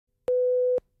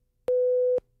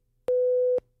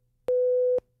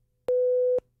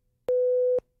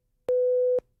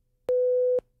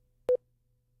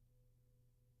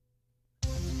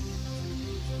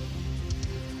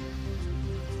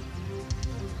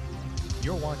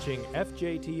You're watching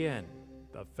FJTN,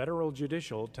 the Federal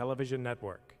Judicial Television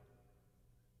Network.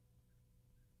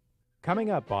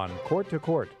 Coming up on Court to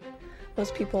Court.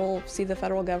 Most people see the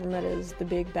federal government as the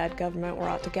big bad government, we're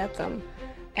out to get them.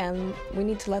 And we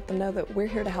need to let them know that we're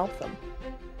here to help them.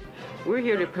 We're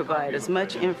here to provide as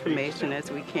much information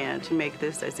as we can to make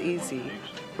this as easy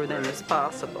for them as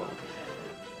possible.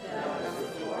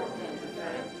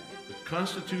 The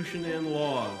Constitution and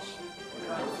laws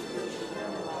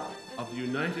of the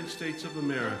United States of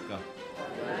America.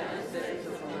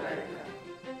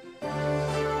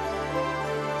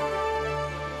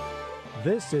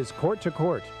 This is Court to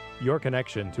Court, your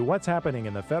connection to what's happening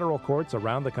in the federal courts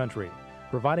around the country,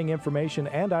 providing information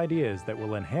and ideas that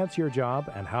will enhance your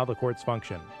job and how the courts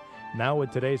function. Now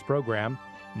with today's program,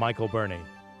 Michael Burney.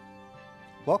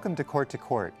 Welcome to Court,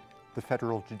 the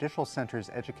Federal Judicial Center's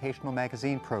educational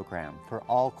magazine program for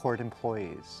all court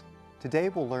employees. Today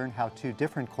we'll learn how two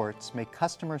different courts make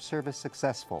customer service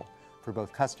successful for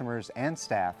both customers and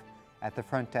staff at the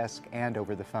front desk and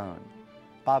over the phone.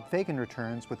 Bob Fagan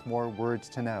returns with more words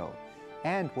to know,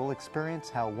 and we'll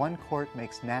experience how one court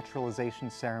makes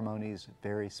naturalization ceremonies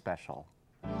very special.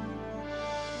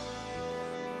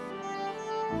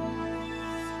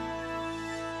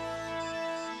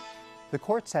 The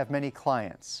courts have many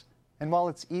clients, and while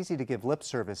it's easy to give lip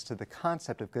service to the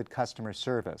concept of good customer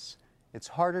service, it's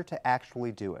harder to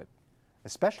actually do it,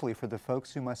 especially for the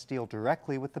folks who must deal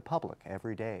directly with the public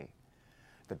every day.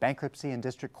 The bankruptcy and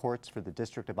district courts for the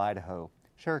District of Idaho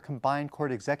share a combined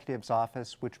court executive's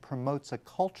office which promotes a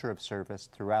culture of service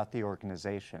throughout the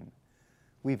organization.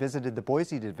 We visited the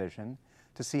Boise division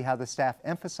to see how the staff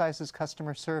emphasizes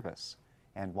customer service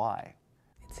and why.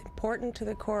 It's important to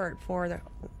the court for the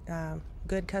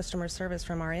good customer service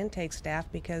from our intake staff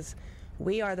because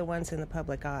we are the ones in the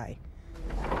public eye.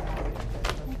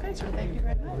 Okay, sir, thank you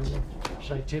very much.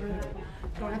 Should I tip you?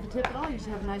 Don't have to tip at all, you just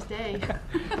have a nice day.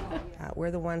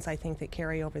 We're the ones, I think, that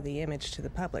carry over the image to the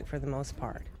public for the most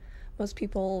part. Most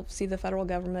people see the federal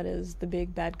government as the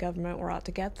big bad government, we're out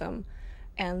to get them.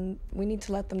 And we need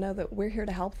to let them know that we're here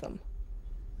to help them.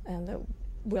 And that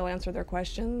we'll answer their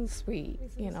questions.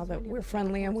 That we're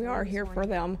friendly and we are here for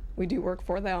them. We do work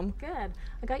for them. Good.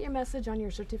 I got your message on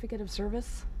your certificate of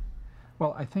service.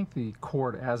 Well, I think the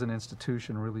court as an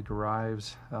institution really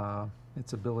derives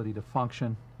its ability to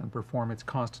function and perform its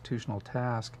constitutional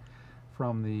task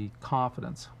from the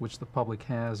confidence which the public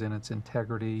has in its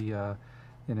integrity,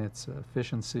 in its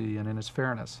efficiency, and in its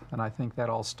fairness. And I think that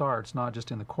all starts not just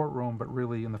in the courtroom, but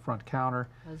really in the front counter.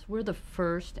 Because we're the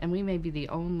first, and we may be the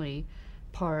only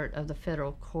part of the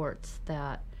federal courts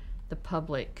that the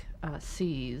public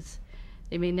sees.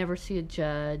 They may never see a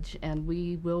judge, and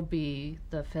we will be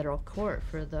the federal court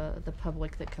for the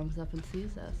public that comes up and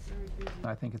sees us.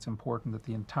 I think it's important that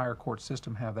the entire court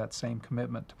system have that same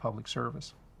commitment to public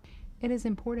service. It is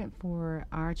important for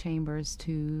our chambers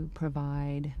to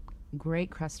provide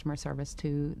great customer service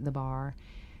to the bar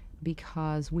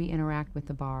because we interact with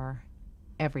the bar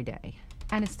every day,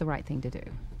 and it's the right thing to do.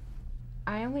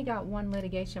 I only got one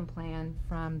litigation plan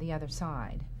from the other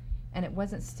side, and it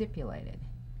wasn't stipulated.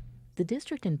 The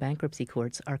district and bankruptcy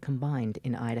courts are combined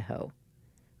in Idaho.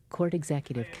 Court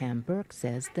Executive Cam Burke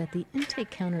says that the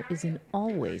intake counter isn't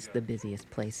always the busiest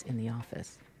place in the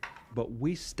office. But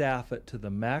we staff it to the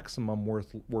maximum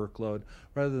workload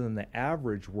rather than the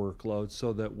average workload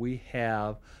so that we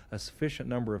have a sufficient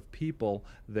number of people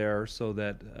there so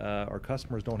that our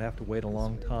customers don't have to wait a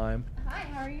long time. Hi,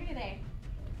 how are you today?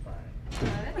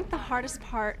 I think the hardest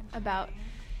part about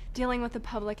dealing with the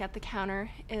public at the counter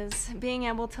is being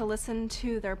able to listen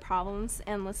to their problems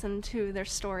and listen to their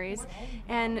stories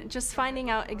and just finding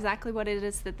out exactly what it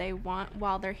is that they want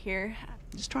while they're here.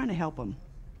 Just trying to help them,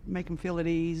 make them feel at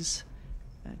ease,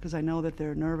 because I know that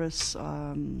they're nervous,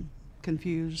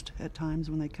 confused at times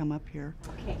when they come up here.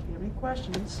 Okay. If you have any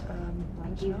questions,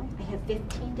 let us know. I have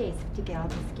 15 days to get all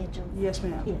the schedules. Yes,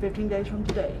 ma'am. Yeah. 15 days from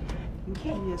today. Okay.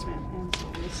 Yes, ma'am.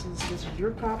 And so this is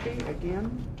your copy.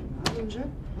 Again, do not lose it.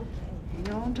 Okay.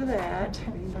 Hang on to that. If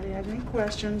anybody has any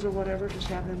questions or whatever, just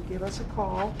have them give us a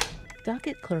call.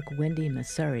 Docket clerk Wendy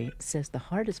Masuri says the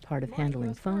hardest part of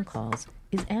handling phone calls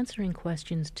is answering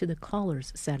questions to the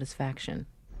caller's satisfaction.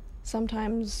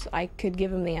 Sometimes I could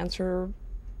give them the answer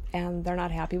and they're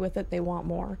not happy with it, they want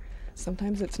more.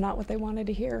 Sometimes it's not what they wanted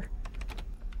to hear.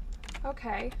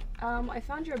 Okay, I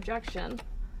found your objection.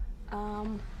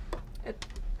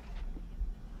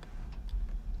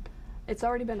 It's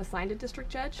already been assigned a district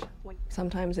judge.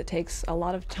 Sometimes it takes a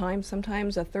lot of time.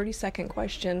 Sometimes a 30-second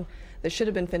question that should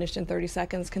have been finished in 30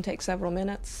 seconds can take several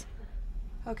minutes.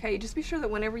 Okay, just be sure that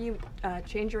whenever you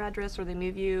change your address or they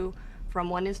move you from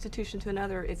one institution to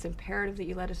another, it's imperative that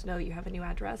you let us know you have a new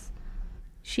address.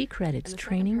 She credits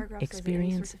training,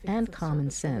 experience, and common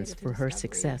sense for her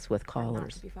success with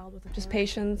callers. Just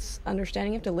patience,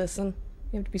 understanding. You have to listen.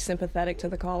 You have to be sympathetic to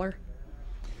the caller.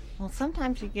 Well,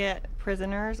 sometimes you get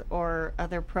prisoners or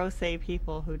other pro se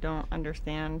people who don't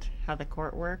understand how the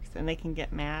court works, and they can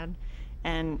get mad.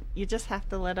 And you just have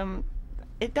to let them.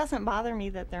 It doesn't bother me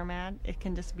that they're mad. It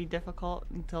can just be difficult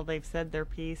until they've said their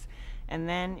piece, and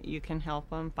then you can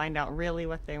help them find out really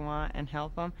what they want and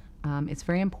help them. It's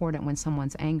very important when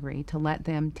someone's angry to let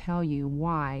them tell you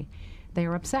why they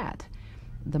are upset.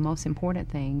 The most important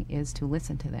thing is to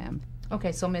listen to them.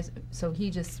 Okay, so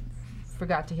he just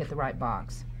forgot to hit the right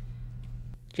box.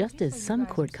 Just as some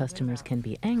court customers can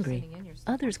be angry,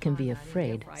 others can be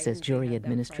afraid, says Jury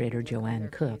Administrator Joanne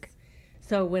Cook.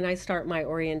 So when I start my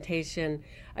orientation,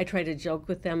 I try to joke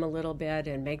with them a little bit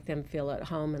and make them feel at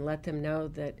home and let them know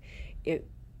that it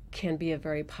can be a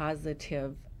very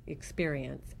positive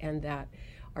experience and that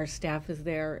our staff is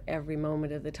there every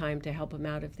moment of the time to help them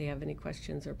out if they have any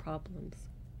questions or problems.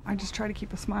 I just try to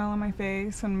keep a smile on my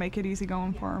face and make it easy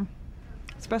going for them,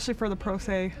 especially for the pro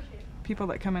se people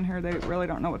that come in here. They really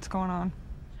don't know what's going on.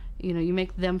 You know, you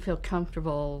make them feel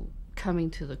comfortable coming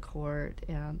to the court,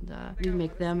 and you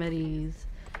make them at ease,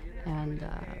 and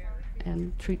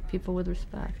treat people with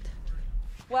respect.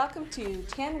 Welcome to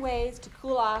 10 Ways to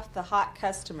Cool Off the Hot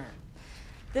Customer.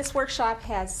 This workshop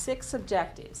has 6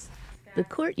 objectives. The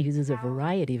court uses a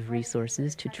variety of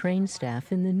resources to train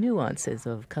staff in the nuances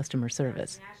of customer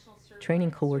service.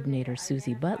 Training coordinator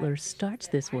Susie Butler starts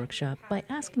this workshop by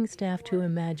asking staff to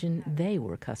imagine they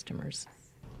were customers.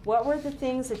 What were the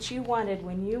things that you wanted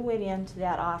when you went into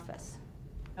that office?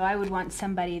 I would want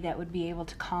somebody that would be able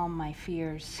to calm my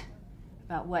fears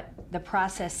about what the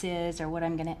process is or what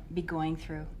I'm going to be going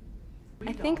through.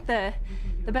 I think the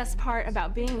best part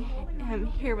about being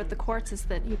here with the courts is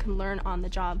that you can learn on the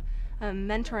job.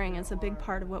 Mentoring is a big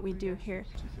part of what we do here.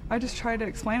 I just try to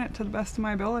explain it to the best of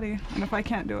my ability, and if I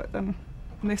can't do it, then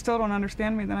and they still don't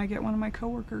understand me, then I get one of my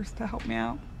coworkers to help me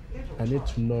out. I need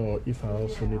to know if I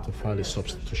also need to file a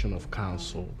substitution of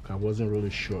counsel. I wasn't really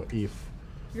sure if...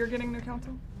 You're getting new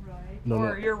counsel? No,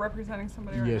 or no. you're representing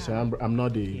somebody right yes, now? I'm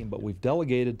not the... But we've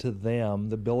delegated to them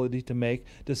the ability to make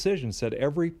decisions. At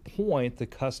every point, the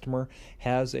customer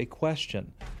has a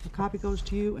question. A copy goes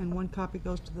to you, and one copy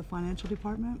goes to the financial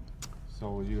department.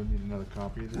 So you don't need another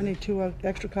copy? I need 2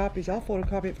 extra copies. I'll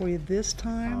photocopy it for you this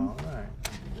time. All right.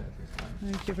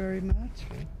 Thank you very much.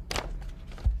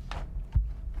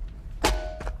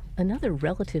 Another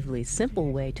relatively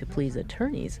simple way to please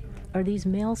attorneys are these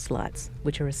mail slots,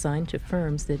 which are assigned to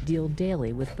firms that deal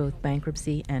daily with both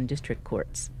bankruptcy and district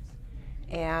courts.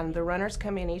 And the runners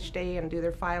come in each day and do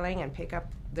their filing and pick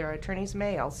up their attorney's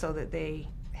mail so that they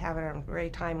have it in a very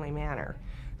timely manner.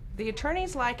 The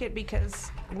attorneys like it because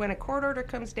when a court order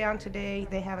comes down today,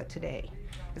 they have it today.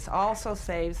 This also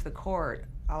saves the court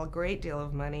a great deal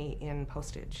of money in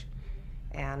postage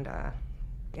and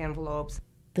envelopes.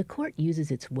 The court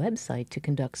uses its website to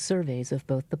conduct surveys of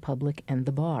both the public and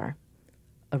the bar.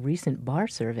 A recent bar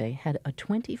survey had a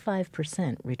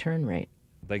 25% return rate.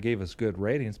 They gave us good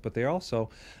ratings, but they also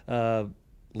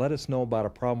let us know about a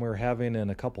problem we were having in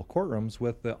a couple courtrooms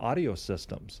with the audio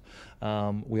systems.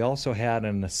 We also had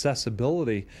an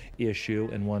accessibility issue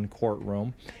in one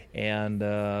courtroom, and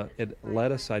it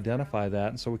let us identify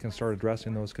that, and so we can start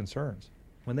addressing those concerns.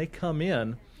 When they come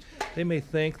in, they may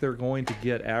think they're going to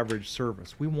get average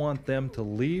service. We want them to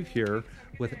leave here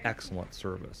with excellent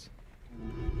service.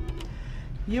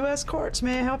 U.S. Courts,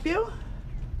 may I help you?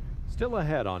 Still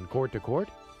ahead on Court to Court,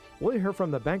 we'll hear from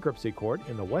the bankruptcy court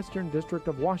in the Western District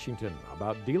of Washington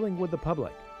about dealing with the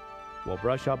public. We'll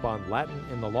brush up on Latin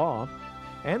in the law,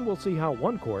 and we'll see how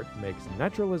one court makes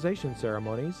naturalization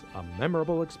ceremonies a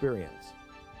memorable experience.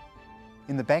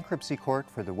 In the bankruptcy court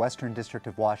for the Western District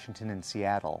of Washington in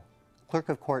Seattle, Clerk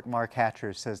of Court Mark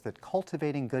Hatcher says that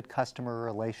cultivating good customer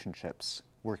relationships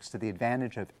works to the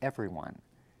advantage of everyone.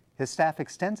 His staff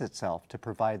extends itself to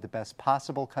provide the best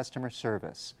possible customer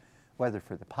service, whether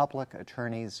for the public,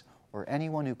 attorneys, or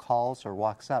anyone who calls or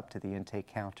walks up to the intake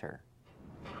counter.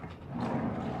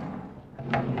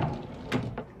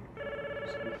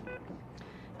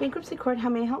 Bankruptcy Court, how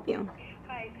may I help you?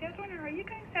 Hi, so I was wondering, are you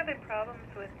guys having problems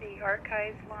with the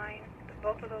archives line,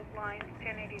 both of those lines,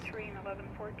 1083 and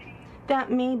 1114?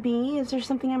 That may be. Is there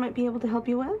something I might be able to help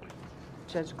you with?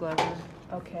 Judge Glover.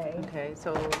 Okay. Okay,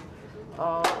 so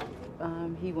all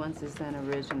he wants is an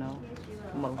original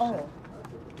motion. Oh.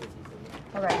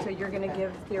 All right, so you're going to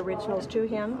give the originals to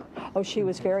him? Oh, she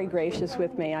was very gracious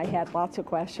with me. I had lots of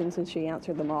questions and she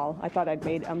answered them all. I thought I'd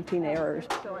made umpteen errors.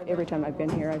 Every time I've been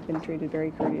here, I've been treated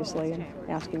very courteously and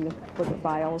asking to look at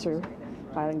files or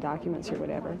filing documents or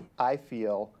whatever. I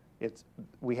feel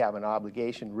we have an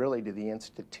obligation really to the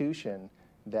institution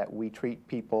that we treat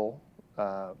people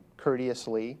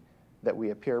courteously, that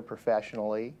we appear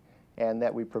professionally, and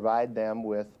that we provide them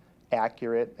with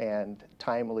accurate and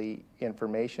timely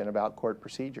information about court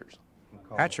procedures.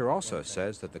 Hatcher also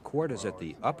says that the court is at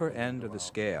the upper end of the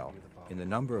scale in the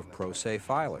number of pro se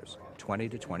filers, 20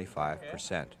 to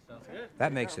 25%.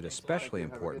 That makes it especially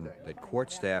important that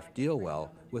court staff deal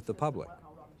well with the public.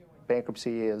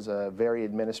 Bankruptcy is a very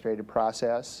administrative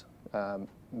process.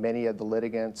 Many of the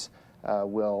litigants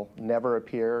will never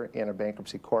appear in a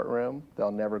bankruptcy courtroom.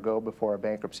 They'll never go before a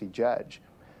bankruptcy judge.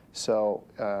 So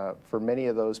for many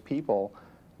of those people,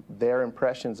 their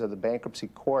impressions of the bankruptcy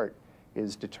court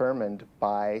is determined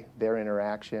by their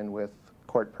interaction with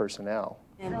court personnel.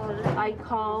 And I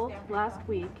called last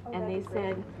week and they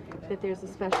said that there's a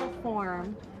special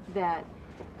form that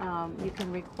you can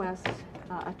request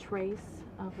a trace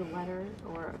of the letter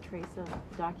or a trace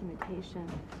of documentation.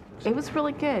 It was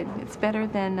really good. It's better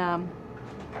than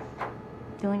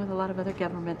dealing with a lot of other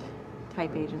government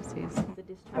type agencies.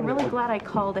 I'm really glad I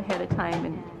called ahead of time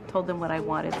and told them what I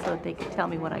wanted so that they could tell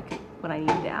me what I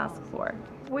needed to ask for.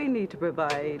 We need to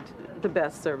provide the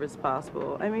best service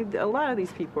possible. I mean, a lot of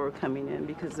these people are coming in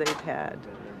because they've had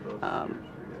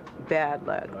bad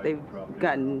luck. They've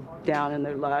gotten down in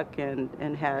their luck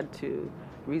and had to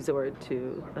resort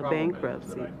to a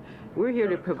bankruptcy. We're here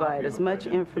to provide as much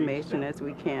information as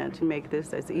we can to make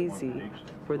this as easy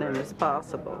for them as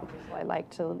possible. I like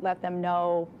to let them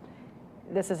know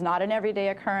this is not an everyday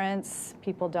occurrence.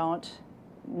 People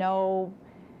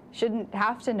shouldn't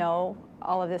have to know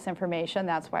all of this information.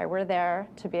 That's why we're there,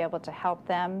 to be able to help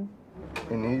them.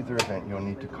 In either event, you'll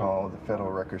need to call the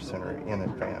Federal Records Center in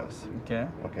advance. Okay.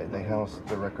 Okay, they house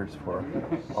the records for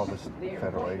all the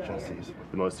federal agencies.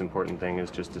 The most important thing is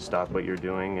just to stop what you're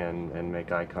doing and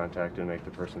make eye contact and make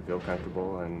the person feel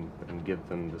comfortable and give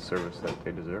them the service that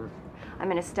they deserve. I'm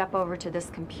going to step over to this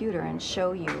computer and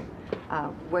show you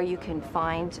where you can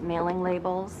find mailing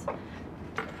labels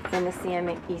in the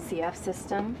CMECF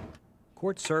system.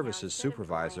 Court Services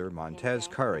Supervisor Montez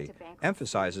Curry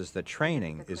emphasizes that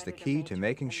training is the key to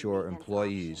making sure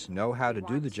employees know how to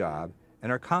do the job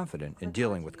and are confident in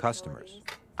dealing with customers.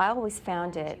 I always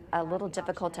found it a little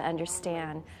difficult to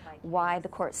understand why the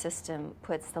court system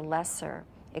puts the lesser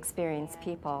experienced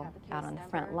people out on the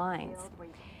front lines.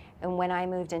 And when I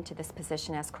moved into this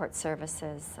position as Court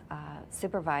Services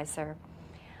Supervisor,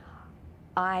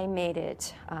 I made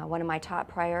it one of my top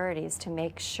priorities to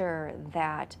make sure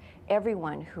that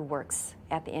everyone who works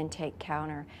at the intake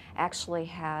counter actually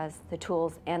has the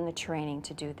tools and the training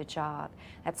to do the job.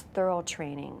 That's thorough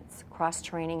training. It's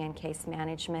cross-training in case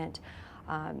management,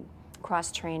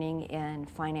 cross-training in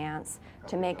finance,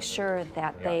 to make sure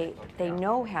that they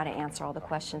know how to answer all the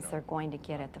questions they're going to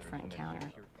get at the front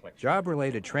counter.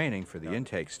 Job-related training for the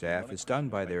intake staff is done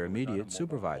by their immediate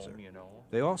supervisor.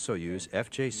 They also use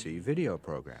FJC video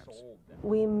programs.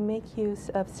 We make use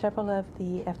of several of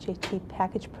the FJC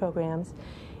package programs,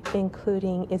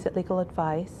 including Is It Legal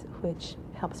Advice, which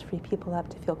helps free people up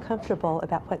to feel comfortable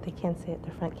about what they can say at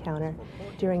the front counter.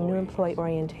 During new employee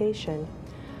orientation,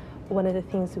 one of the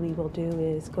things we will do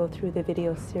is go through the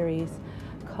video series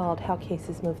called How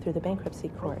Cases Move Through the Bankruptcy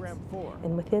Courts.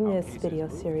 And within this video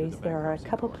series, there are a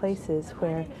couple places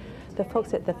where the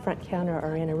folks at the front counter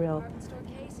are in a real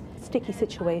sticky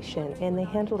situation, and they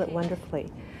handled it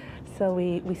wonderfully. So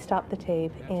we stop the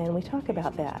tape and we talk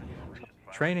about that.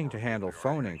 Training to handle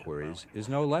phone inquiries is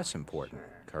no less important,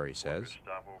 Curry says.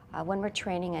 When we're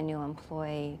training a new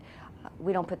employee,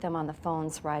 we don't put them on the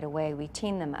phones right away. We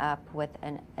team them up with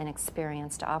an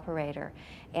experienced operator,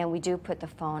 and we do put the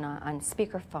phone on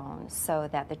speakerphone so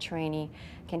that the trainee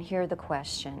can hear the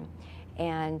question.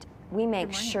 And we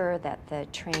make sure that the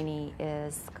trainee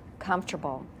is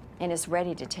comfortable and is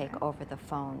ready to take over the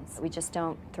phones. We just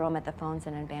don't throw them at the phones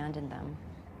and abandon them.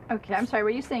 Okay, I'm sorry,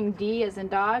 were you saying D as in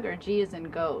dog or G as in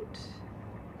goat?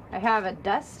 I have a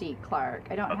dusty Clark.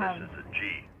 I don't have... This is a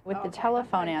G. With the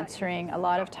telephone answering, a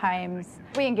lot of times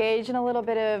we engage in a little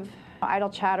bit of idle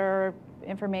chatter,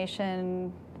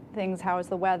 information, things, how is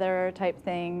the weather type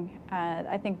thing.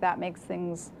 I think that makes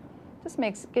things,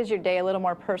 gives your day a little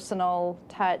more personal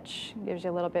touch, gives you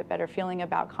a little bit better feeling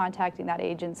about contacting that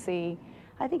agency.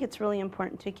 I think it's really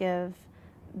important to give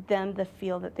them the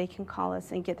feel that they can call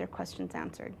us and get their questions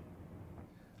answered.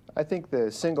 I think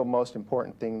the single most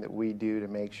important thing that we do to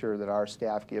make sure that our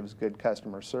staff gives good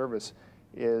customer service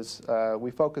is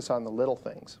we focus on the little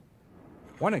things.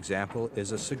 One example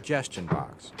is a suggestion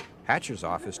box. Hatcher's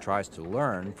office tries to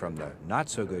learn from the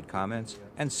not-so-good comments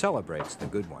and celebrates the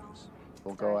good ones.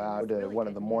 We'll go out to one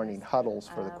of the morning huddles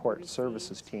for the court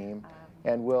services team,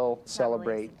 and we'll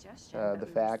celebrate the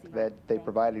fact that they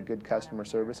provided good customer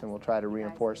service, and we'll try to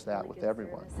reinforce that with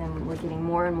everyone. And we're getting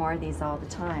more and more of these all the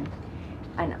time.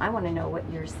 And I want to know what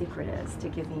your secret is to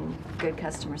giving good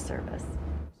customer service.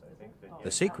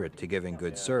 The secret to giving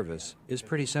good service is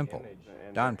pretty simple.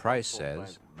 Don Price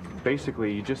says,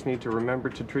 basically, you just need to remember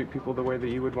to treat people the way that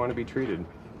you would want to be treated.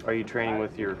 Are you training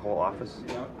with your whole office?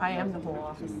 I am the whole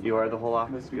office. You are the whole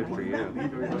office? Good for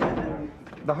you.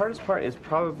 The hardest part is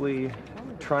probably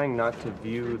trying not to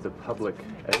view the public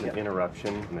as an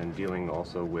interruption, and then dealing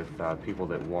also with people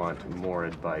that want more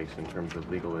advice in terms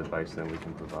of legal advice than we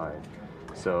can provide.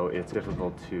 So it's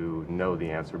difficult to know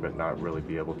the answer but not really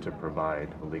be able to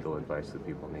provide the legal advice that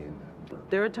people need.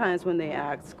 There are times when they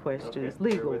ask questions,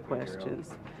 legal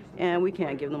questions, and we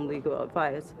can't give them legal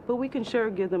advice, but we can sure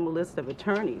give them a list of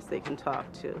attorneys they can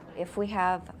talk to. If we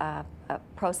have a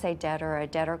pro se debtor, a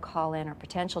debtor call in, or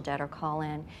potential debtor call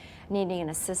in, needing an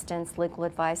assistance, legal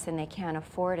advice, and they can't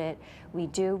afford it, we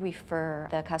do refer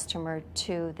the customer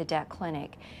to the debt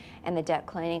clinic, and the debt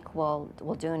clinic will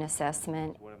do an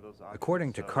assessment.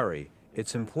 According to Curry,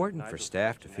 it's important for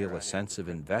staff to feel a sense of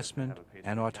investment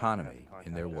and autonomy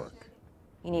in their work.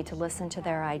 You need to listen to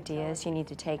their ideas. You need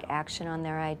to take action on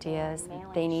their ideas.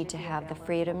 They need to have the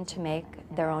freedom to make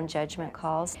their own judgment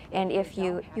calls. And if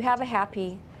you have a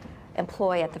happy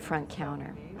employee at the front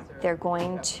counter, they're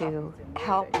going to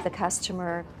help the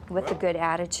customer with a good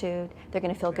attitude. They're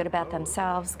going to feel good about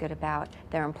themselves, good about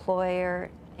their employer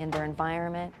and their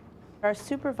environment. Our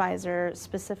supervisor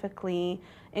specifically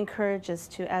encourages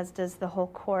to, as does the whole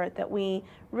court, that we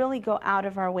really go out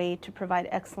of our way to provide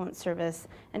excellent service.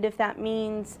 And if that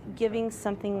means giving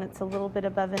something that's a little bit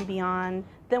above and beyond,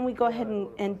 then we go ahead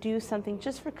and do something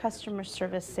just for customer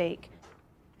service sake.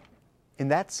 In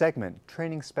that segment,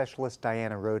 training specialist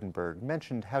Diana Rodenberg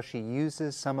mentioned how she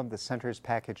uses some of the center's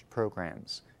packaged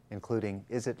programs, including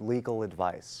Is It Legal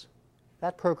Advice?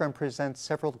 That program presents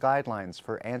several guidelines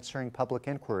for answering public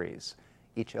inquiries,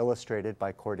 each illustrated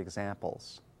by court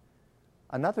examples.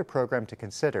 Another program to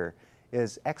consider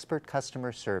is Expert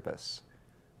Customer Service.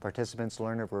 Participants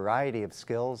learn a variety of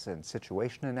skills in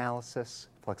situation analysis,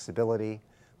 flexibility,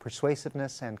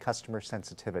 persuasiveness, and customer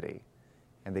sensitivity,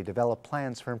 and they develop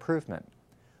plans for improvement.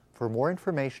 For more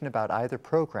information about either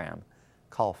program,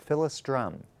 call Phyllis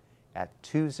Drum at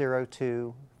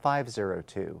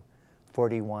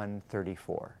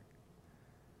 202-502-4134.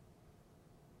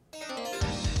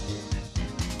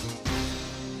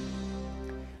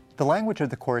 The language of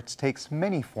the courts takes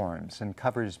many forms and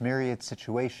covers myriad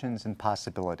situations and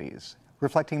possibilities,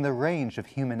 reflecting the range of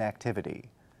human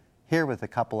activity. Here with a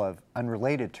couple of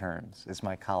unrelated terms is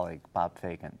my colleague, Bob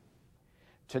Fagan.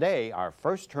 Today, our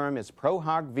first term is pro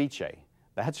hoc vice.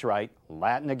 That's right,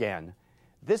 Latin again.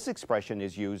 This expression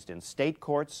is used in state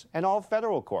courts and all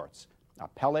federal courts,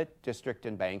 appellate, district,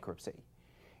 and bankruptcy.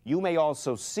 You may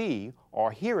also see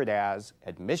or hear it as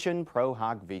admission pro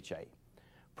hoc vice.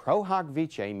 Pro hoc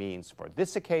vice means for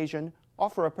this occasion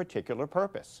or for a particular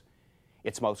purpose.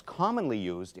 It's most commonly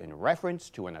used in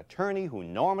reference to an attorney who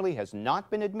normally has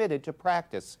not been admitted to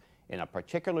practice in a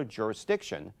particular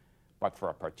jurisdiction, but for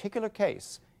a particular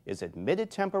case is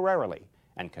admitted temporarily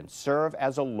and can serve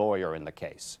as a lawyer in the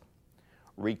case.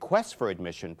 Requests for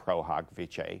admission pro hoc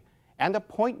vice and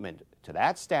appointment to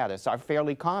that status are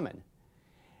fairly common.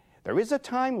 There is a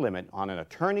time limit on an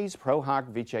attorney's pro hoc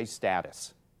vice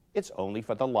status. It's only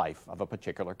for the life of a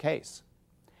particular case.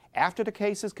 After the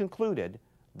case is concluded,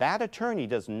 that attorney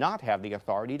does not have the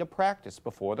authority to practice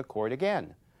before the court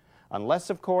again, unless,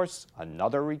 of course,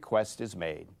 another request is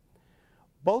made.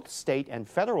 Both state and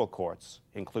federal courts,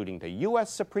 including the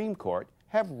U.S. Supreme Court,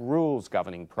 have rules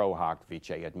governing pro hoc vice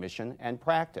admission and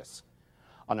practice.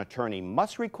 An attorney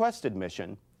must request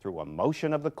admission through a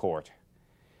motion of the court.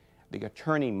 The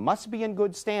attorney must be in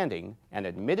good standing and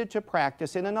admitted to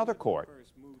practice in another court.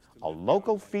 A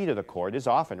local fee to the court is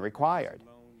often required.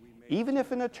 Even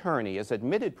if an attorney is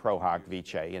admitted pro hoc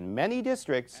vice in many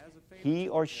districts, he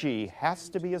or she has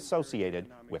to be associated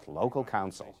with local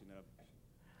counsel.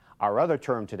 Our other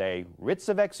term today, writs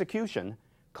of execution,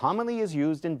 commonly is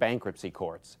used in bankruptcy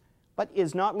courts, but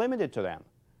is not limited to them.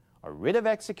 A writ of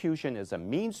execution is a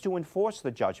means to enforce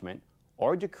the judgment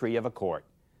or decree of a court.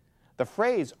 The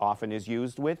phrase often is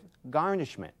used with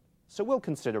garnishment, so we'll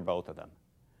consider both of them.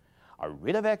 A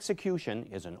writ of execution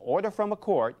is an order from a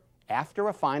court after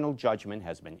a final judgment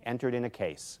has been entered in a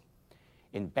case.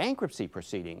 In bankruptcy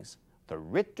proceedings, the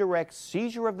writ directs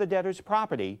seizure of the debtor's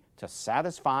property to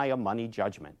satisfy a money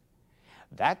judgment.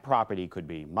 That property could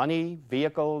be money,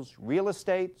 vehicles, real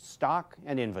estate, stock,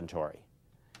 and inventory.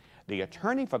 The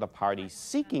attorney for the party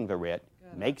seeking the writ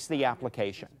makes the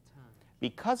application.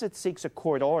 Because it seeks a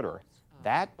court order,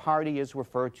 that party is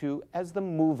referred to as the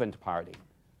movant party,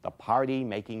 the party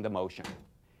making the motion.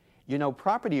 You know,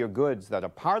 property or goods that are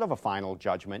part of a final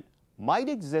judgment might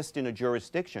exist in a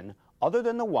jurisdiction other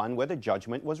than the one where the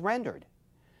judgment was rendered.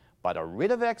 But a writ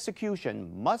of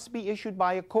execution must be issued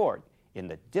by a court in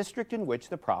the district in which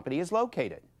the property is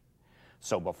located.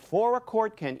 So before a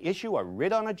court can issue a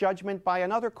writ on a judgment by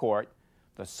another court,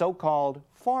 the so-called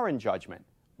foreign judgment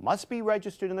must be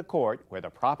registered in the court where the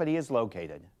property is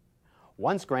located.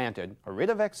 Once granted, a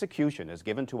writ of execution is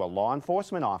given to a law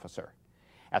enforcement officer.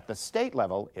 At the state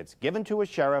level, it's given to a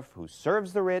sheriff who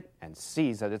serves the writ and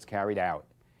sees that it's carried out.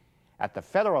 At the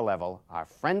federal level, our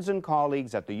friends and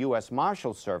colleagues at the U.S.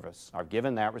 Marshals Service are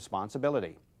given that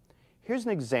responsibility. Here's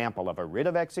an example of a writ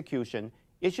of execution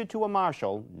issued to a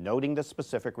marshal noting the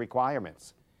specific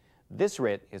requirements. This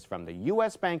writ is from the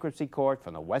U.S. Bankruptcy Court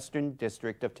from the Western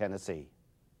District of Tennessee.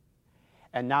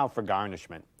 And now for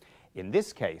garnishment. In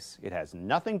this case, it has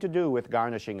nothing to do with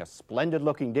garnishing a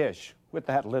splendid-looking dish with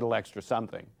that little extra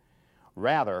something.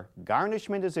 Rather,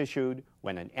 garnishment is issued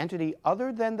when an entity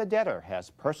other than the debtor has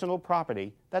personal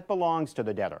property that belongs to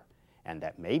the debtor and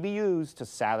that may be used to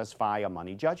satisfy a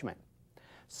money judgment.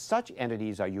 Such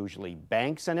entities are usually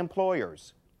banks and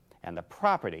employers, and the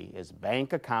property is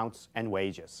bank accounts and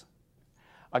wages.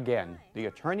 Again, the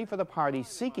attorney for the party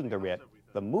seeking the writ,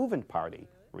 the movant party,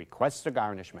 requests a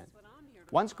garnishment.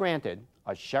 Once granted,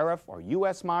 a sheriff or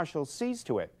U.S. Marshal sees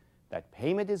to it that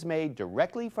payment is made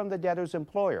directly from the debtor's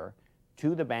employer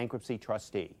to the bankruptcy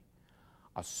trustee.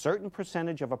 A certain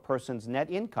percentage of a person's net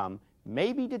income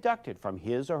may be deducted from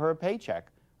his or her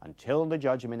paycheck until the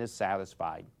judgment is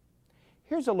satisfied.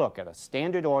 Here's a look at a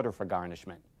standard order for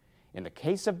garnishment. In the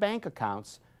case of bank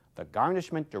accounts, the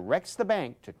garnishment directs the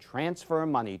bank to transfer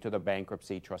money to the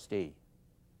bankruptcy trustee.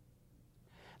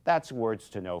 That's words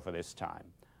to know for this time.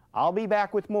 I'll be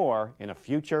back with more in a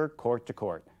future Court to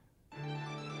Court.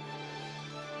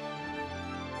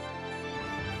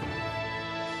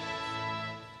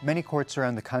 Many courts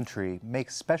around the country make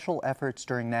special efforts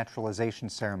during naturalization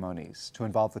ceremonies to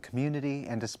involve the community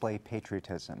and display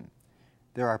patriotism.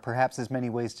 There are perhaps as many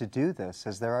ways to do this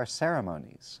as there are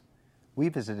ceremonies. We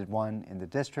visited one in the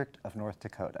District of North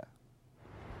Dakota.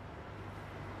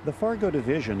 The Fargo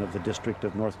Division of the District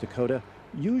of North Dakota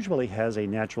usually has a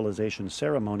naturalization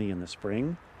ceremony in the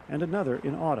spring and another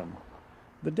in autumn.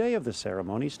 The day of the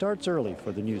ceremony starts early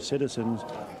for the new citizens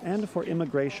and for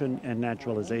Immigration and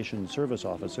Naturalization Service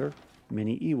Officer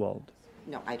Minnie Ewald.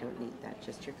 No, I don't need that,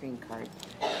 just your green card.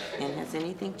 And has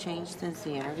anything changed since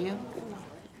the interview?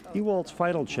 Ewald's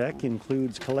final check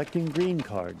includes collecting green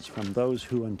cards from those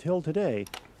who until today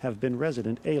have been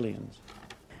resident aliens.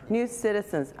 New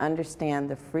citizens understand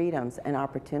the freedoms and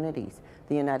opportunities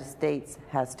the United States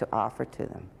has to offer to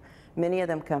them. Many of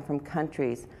them come from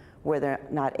countries where they're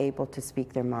not able to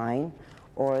speak their mind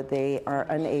or they are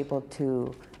unable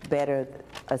to better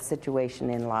a situation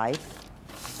in life.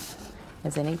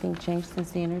 Has anything changed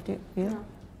since the interview? No.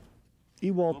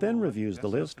 Ewald then reviews the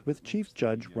list with Chief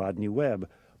Judge Rodney Webb,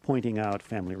 pointing out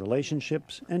family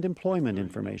relationships and employment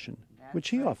information, which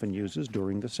he often uses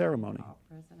during the ceremony.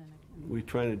 We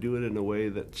try to do it in a way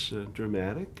that's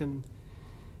dramatic and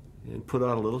put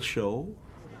on a little show.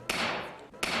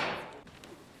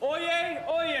 Oyez,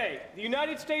 oyez! The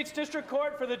United States District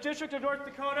Court for the District of North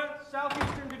Dakota,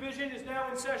 Southeastern Division is now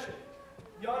in session.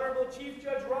 The Honorable Chief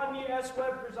Judge Rodney S.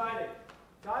 Webb presiding.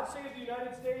 God save the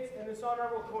United States and this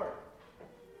honorable court.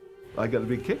 I got a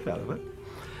big kick out of it.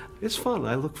 It's fun.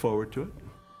 I look forward to it.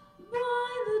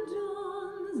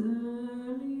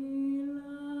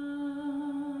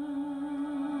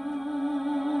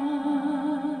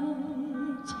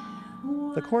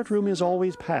 The courtroom is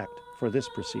always packed for this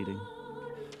proceeding.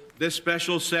 This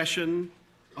special session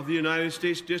of the United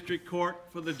States District Court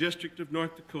for the District of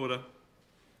North Dakota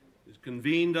is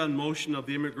convened on motion of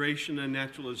the Immigration and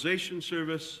Naturalization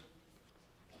Service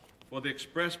for the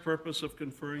express purpose of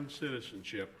conferring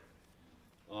citizenship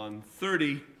on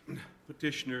 30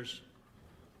 petitioners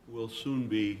who will soon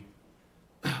be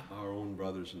our own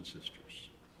brothers and sisters.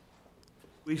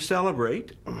 We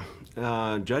celebrate.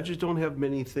 Judges don't have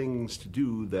many things to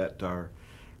do that are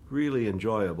really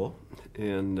enjoyable,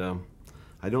 and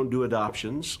I don't do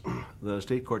adoptions. The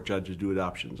state court judges do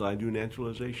adoptions. I do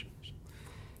naturalizations,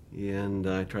 and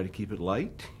I try to keep it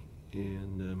light,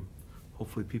 and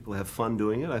hopefully people have fun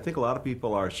doing it. I think a lot of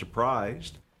people are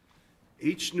surprised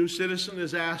Each new citizen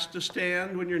is asked to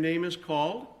stand when your name is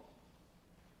called.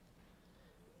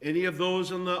 Any of those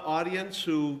in the audience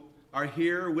who are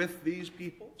here with these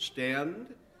people, stand,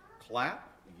 clap,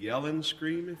 yell and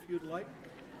scream if you'd like.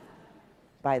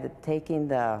 By taking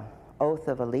the oath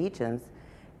of allegiance,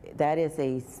 that is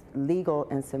a legal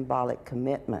and symbolic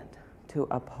commitment to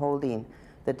upholding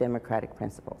the democratic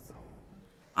principles.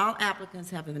 All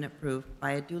applicants have been approved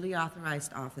by a duly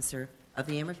authorized officer of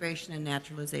the Immigration and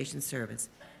Naturalization Service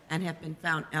and have been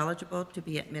found eligible to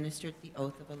be administered the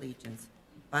oath of allegiance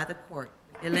by the court.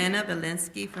 Elena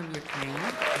Velinsky from Ukraine.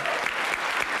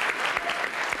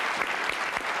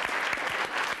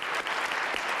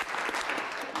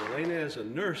 Elena is a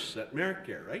nurse at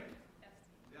Medicare, right?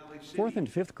 Fourth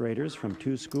and fifth graders from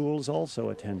 2 schools also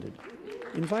attended.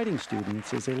 Inviting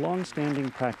students is a long-standing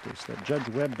practice that Judge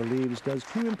Webb believes does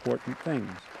 2 important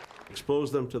things.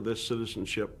 Expose them to this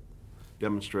citizenship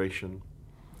demonstration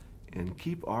and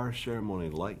keep our ceremony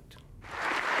light.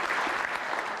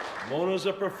 Mona's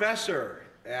a professor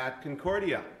at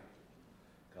Concordia.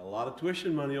 Got a lot of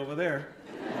tuition money over there.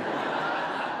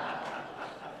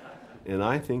 And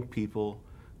I think people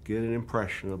get an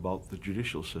impression about the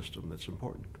judicial system that's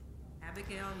important.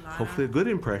 Hopefully a good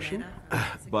impression,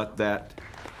 but that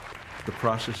the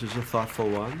process is a thoughtful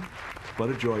one, but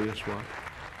a joyous one.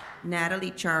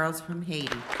 Natalie Charles from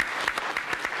Haiti.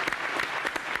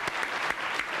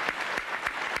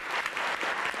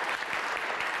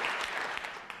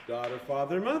 Daughter,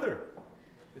 father, mother.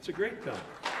 It's a great time.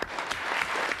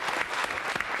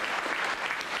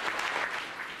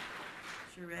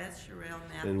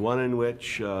 And one in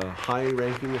which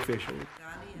high-ranking officials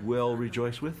will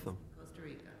rejoice with them.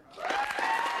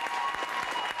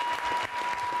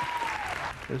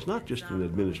 It's not just an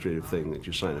administrative thing that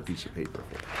you sign a piece of paper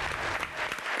for.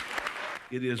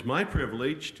 It is my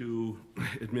privilege to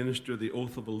administer the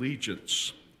oath of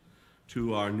allegiance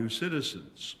to our new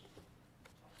citizens.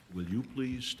 Will you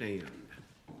please stand?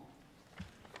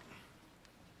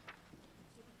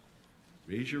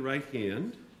 Raise your right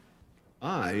hand.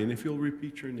 I, and if you'll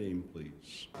repeat your name,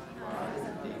 please.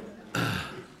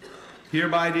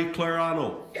 Hereby declare on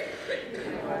oath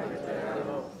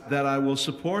that I will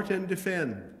support and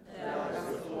defend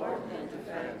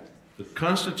the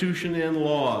Constitution and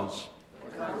laws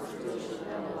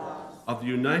of the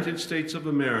United States of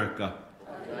America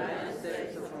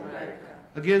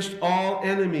against all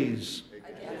enemies.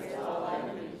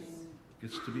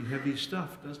 Gets to be heavy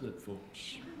stuff, doesn't it,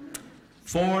 folks?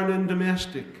 Foreign and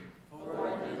domestic.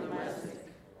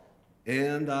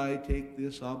 And I take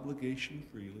this obligation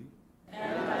freely.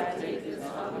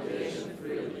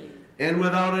 And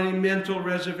without any mental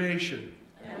reservation.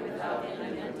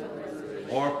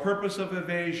 Or purpose of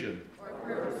evasion.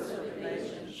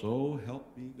 So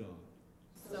help me God.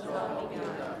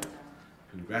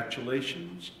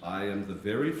 Congratulations. I am the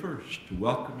very first to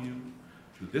welcome you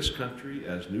to this country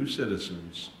as new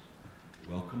citizens.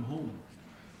 Welcome home.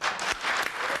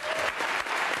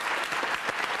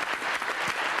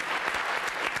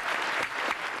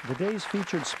 The day's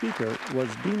featured speaker was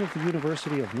Dean of the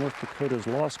University of North Dakota's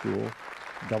Law School,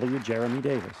 W. Jeremy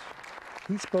Davis.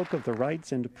 He spoke of the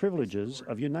rights and privileges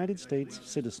of United States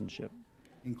citizenship,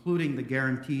 including the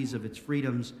guarantees of its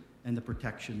freedoms and the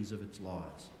protections of its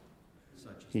laws.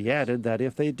 He added that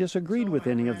if they disagreed with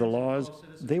any of the laws,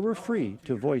 they were free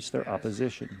to voice their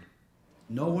opposition.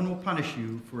 No one will punish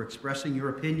you for expressing your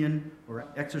opinion or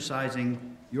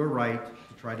exercising your right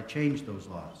to try to change those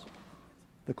laws.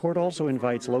 The court also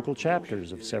invites local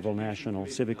chapters of several national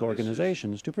civic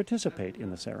organizations to participate in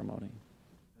the ceremony.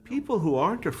 People who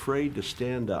aren't afraid to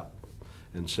stand up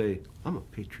and say, I'm a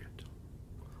patriot.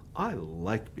 I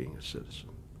like being a citizen.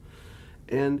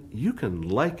 And you can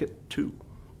like it too.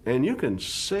 And you can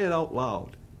say it out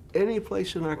loud, any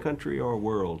place in our country or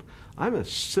world. I'm a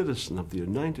citizen of the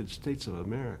United States of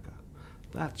America.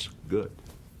 That's good.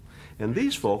 And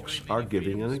these folks are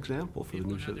giving an example for the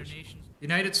new citizens.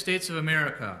 United States of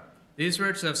America. These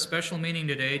words have special meaning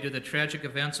today due to the tragic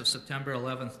events of September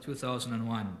 11th,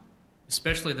 2001,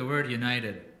 especially the word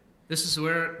united. This is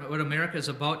what America is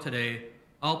about today,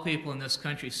 all people in this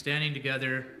country standing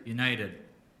together, united.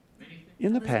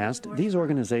 In the past, these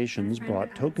organizations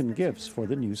brought token gifts for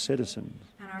the new citizens.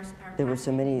 There were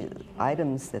so many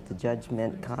items that the judge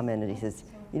commented. He says,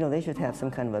 you know, they should have some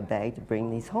kind of a bag to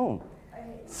bring these home.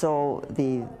 So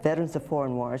the Veterans of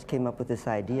Foreign Wars came up with this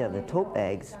idea of the tote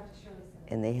bags,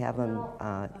 and they have them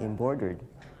embroidered.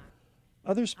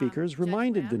 Other speakers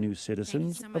reminded the new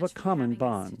citizens of a common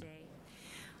bond.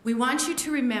 We want you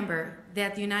to remember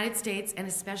that the United States, and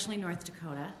especially North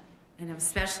Dakota, and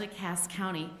especially Cass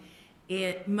County,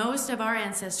 Most of our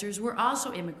ancestors were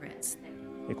also immigrants.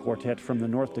 A quartet from the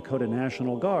North Dakota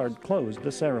National Guard closed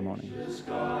the ceremony.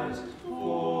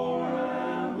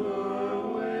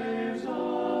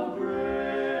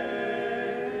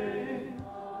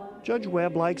 Judge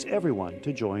Webb likes everyone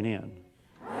to join in.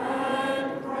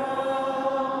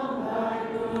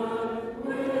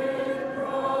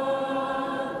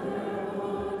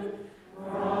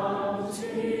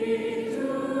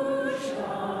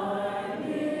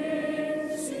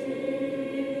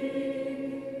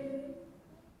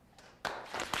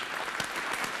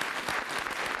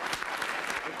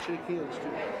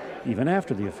 Even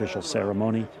after the official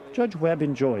ceremony, Judge Webb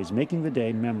enjoys making the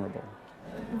day memorable.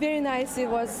 Very nice. It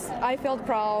was. I felt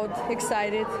proud,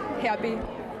 excited, happy.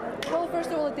 Well,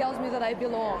 first of all, it tells me that I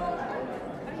belong.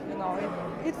 You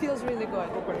know, it feels really good.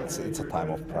 It's a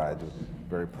time of pride.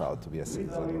 Very proud to be a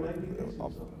citizen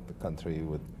of the country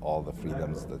with all the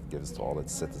freedoms that gives to all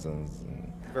its citizens.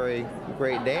 Very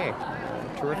great day.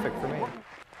 Terrific for me.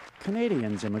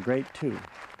 Canadians immigrate too.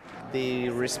 The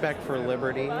respect for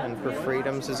liberty and for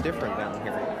freedoms is different down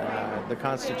here. The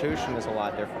Constitution is a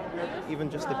lot different. Even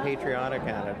just the patriotic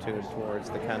attitude towards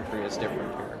the country is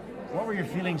different here. What were your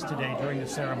feelings today during the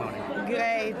ceremony?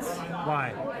 Great.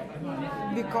 Why?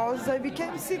 Because I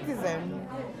became citizen.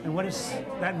 And what does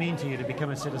that mean to you to become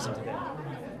a citizen today?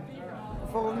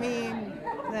 For me,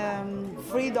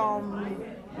 freedom,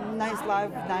 nice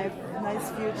life,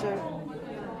 nice future.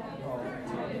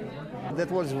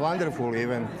 That was wonderful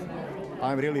event.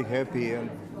 I'm really happy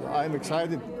and I'm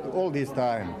excited all this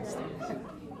time.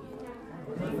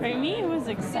 For me, it was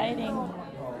exciting.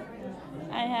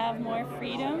 I have more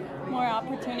freedom, more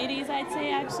opportunities, I'd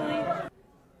say, actually.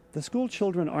 The school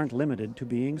children aren't limited to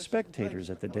being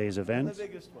spectators at the day's events.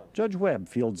 Judge Webb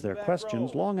fields their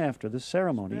questions long after the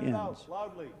ceremony ends.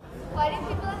 Why do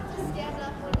people have to stand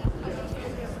up when they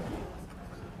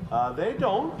punish? They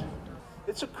don't.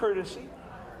 It's a courtesy,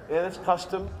 and it's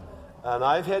custom. And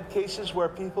I've had cases where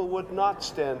people would not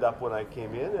stand up when I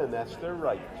came in, and that's their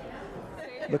right.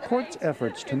 The court's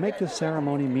efforts to make the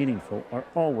ceremony meaningful are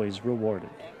always rewarded.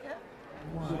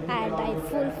 And I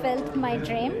fulfilled my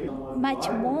dream, much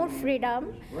more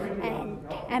freedom, and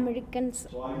Americans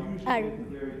are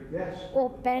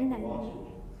open, and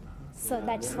so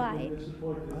that's why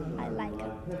I like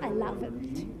it. I love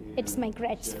it. It's my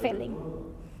great feeling.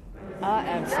 I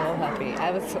am so happy.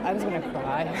 I was going to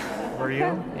cry. Were you?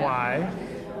 Yeah.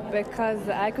 Why? Because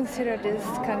I consider this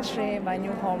country my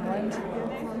new homeland,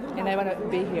 and I want to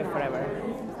be here forever.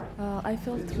 I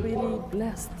felt really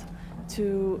blessed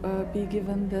to be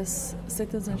given this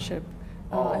citizenship.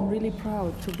 I'm really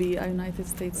proud to be a United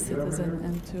States citizen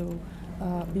and to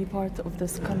be part of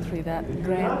this country that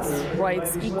grants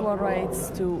rights, equal rights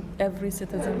to every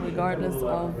citizen regardless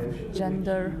of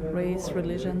gender, race,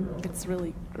 religion. It's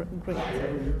really great.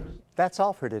 That's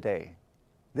all for today.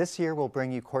 This year we'll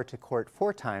bring you Court to Court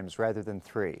 4 times rather than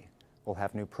 3. We'll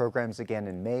have new programs again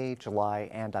in May, July,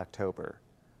 and October.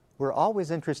 We're always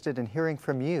interested in hearing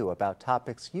from you about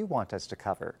topics you want us to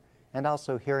cover, and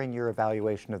also hearing your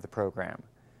evaluation of the program.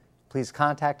 Please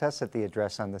contact us at the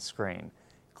address on the screen.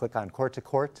 Click on Court to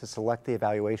Court to select the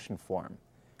evaluation form.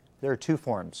 There are 2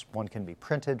 forms. One can be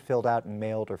printed, filled out, and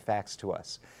mailed or faxed to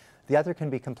us. The other can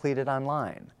be completed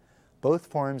online. Both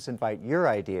forms invite your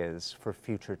ideas for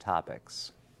future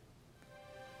topics.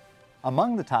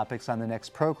 Among the topics on the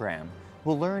next program,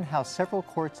 we'll learn how several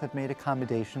courts have made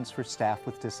accommodations for staff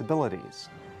with disabilities.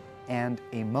 And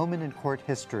A Moment in Court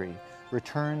History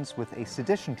returns with a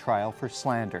sedition trial for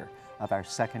slander of our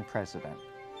 2nd president.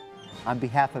 On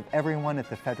behalf of everyone at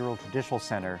the Federal Judicial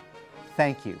Center,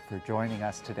 thank you for joining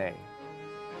us today.